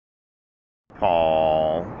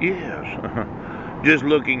Paul. Yes. Just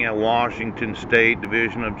looking at Washington State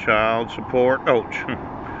Division of Child Support. Ouch.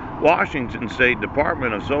 Washington State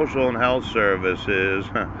Department of Social and Health Services.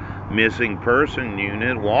 Missing Person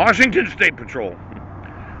Unit. Washington State Patrol.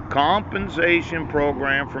 Compensation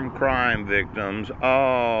Program from Crime Victims.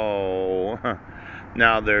 Oh.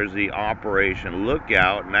 Now there's the Operation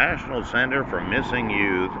Lookout, National Center for Missing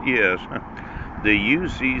Youth. Yes. The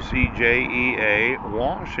UCCJEA,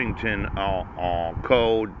 Washington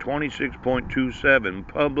Code 26.27,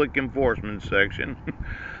 Public Enforcement Section.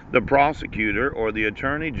 The prosecutor or the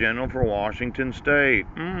Attorney General for Washington State.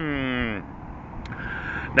 Now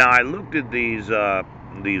I looked at these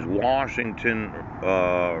Washington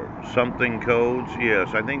something codes.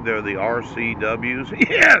 Yes, I think they're the RCWs.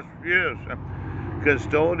 Yes, yes.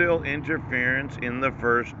 Custodial interference in the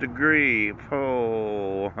first degree.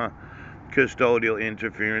 Oh, custodial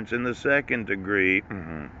interference in the second degree.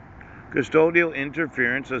 Custodial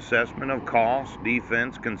interference, assessment of cost,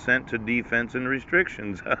 defense, consent to defense, and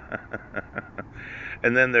restrictions.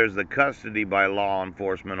 And then there's the custody by law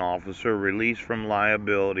enforcement officer, release from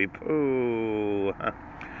liability. Ooh.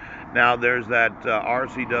 Now there's that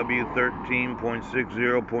RCW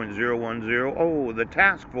 13.60.010. Oh, the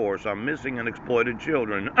task force on missing and exploited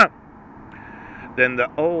children. Then the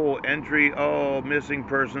entry, missing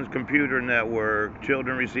persons computer network,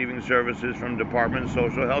 children receiving services from Department of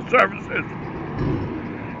Social Health Services.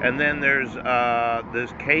 And then there's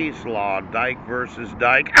this case law, Dyke versus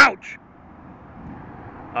Dyke. Ouch!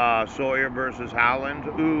 Sawyer versus Howland.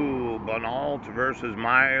 Ooh, Bonalt versus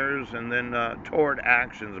Myers. And then toward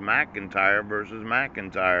actions, McIntyre versus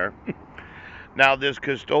McIntyre. Now this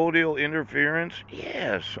custodial interference,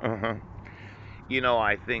 yes. You know,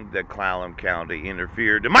 I think that Clallam County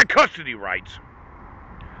interfered in my custody rights.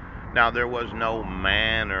 Now, there was no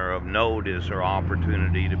manner of notice or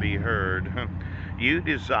opportunity to be heard. You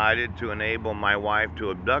decided to enable my wife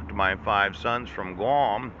to abduct my 5 sons from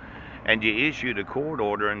Guam, and you issued a court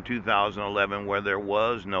order in 2011 where there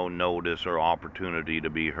was no notice or opportunity to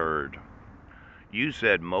be heard. You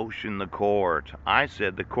said motion the court. I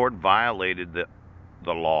said the court violated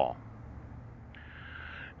the law.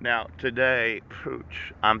 Now, today,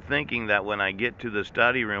 pooch, I'm thinking that when I get to the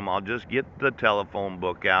study room, I'll just get the telephone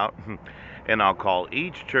book out and I'll call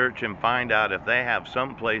each church and find out if they have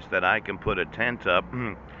some place that I can put a tent up.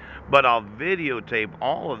 But I'll videotape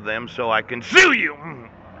all of them so I can sue you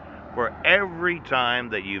for every time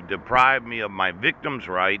that you've deprived me of my victims'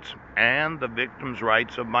 rights and the victims'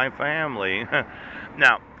 rights of my family.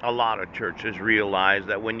 Now, a lot of churches realize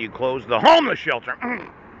that when you close the homeless shelter,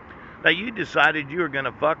 that you decided you were going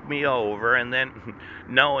to fuck me over, and then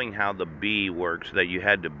knowing how the bee works, that you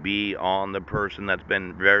had to be on the person that's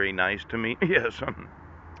been very nice to me. Yes,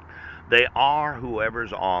 they are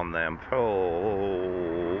whoever's on them.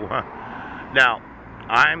 Oh. Now,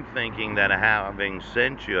 I'm thinking that having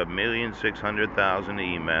sent you 1,600,000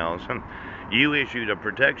 emails, you issued a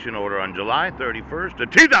protection order on July 31st of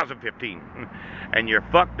 2015, and your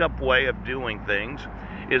fucked up way of doing things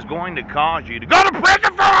is going to cause you to go to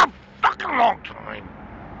prison for a fucking long time.